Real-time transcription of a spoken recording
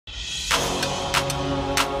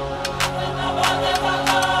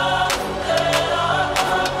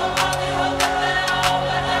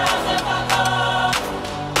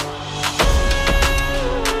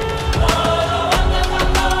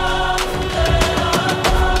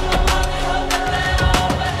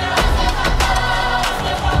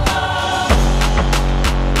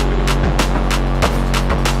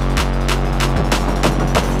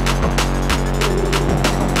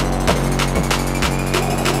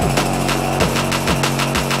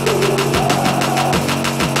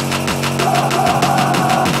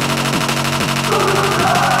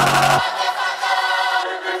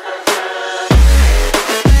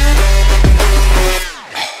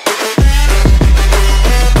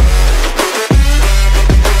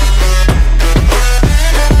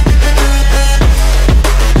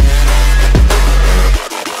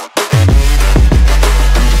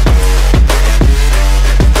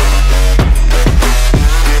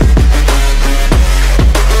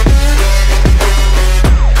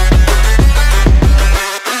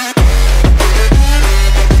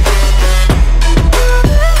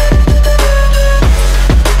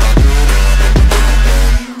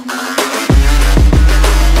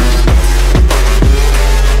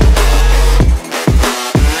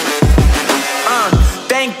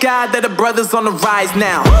glad that the brothers on the rise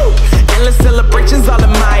now. Endless celebrations all in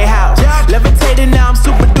my house. Levitating now, I'm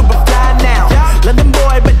super duper fly now. London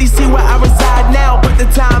boy, but DC where I reside now. Put the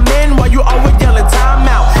time in while you always yelling time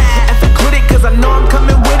out. And quit it, cause I know I'm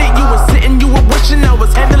coming with it. You were sitting, you were wishing I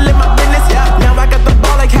was handling my business. Now I got the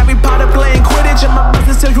ball like Harry Potter playing Quidditch. And my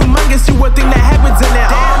business is humongous, you would think that happens in it.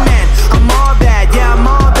 Damn man, I'm all that, yeah I'm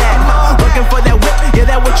all that. Working for that whip, yeah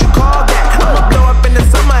that what you call that. I'ma blow up in the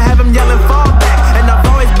summer, have him yelling fall back. And I've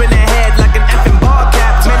always been ahead like an effing ball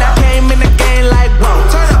cap. Man, I came in the game like whoa.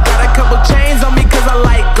 Got a couple chains on me cause I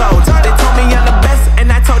like gold. They told me I'm the best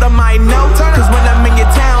and I told them I know. Cause when I'm in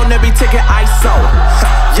your town, every ticket I sold.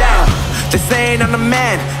 Yeah, they saying I'm the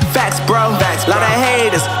man. Facts, bro. Lot of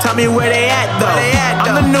haters, tell me where they at though.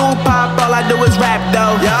 I'm the new pop, all I do is rap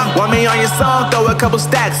though. Want me on your song, throw a couple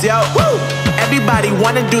stacks, yo. Everybody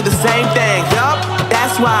wanna do the same thing.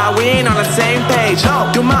 That's why we ain't on the same page.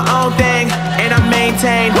 Do my own thing, and I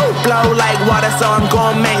maintain. Flow like water, so I'm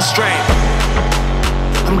going mainstream.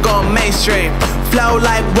 I'm going mainstream. Flow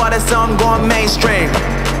like water, so I'm going mainstream.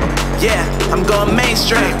 Yeah, I'm going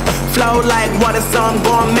mainstream. Flow like water, so I'm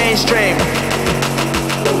going mainstream.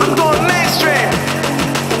 I'm going mainstream.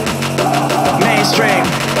 Mainstream.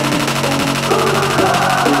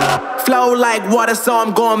 Flow like water, so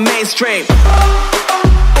I'm going mainstream.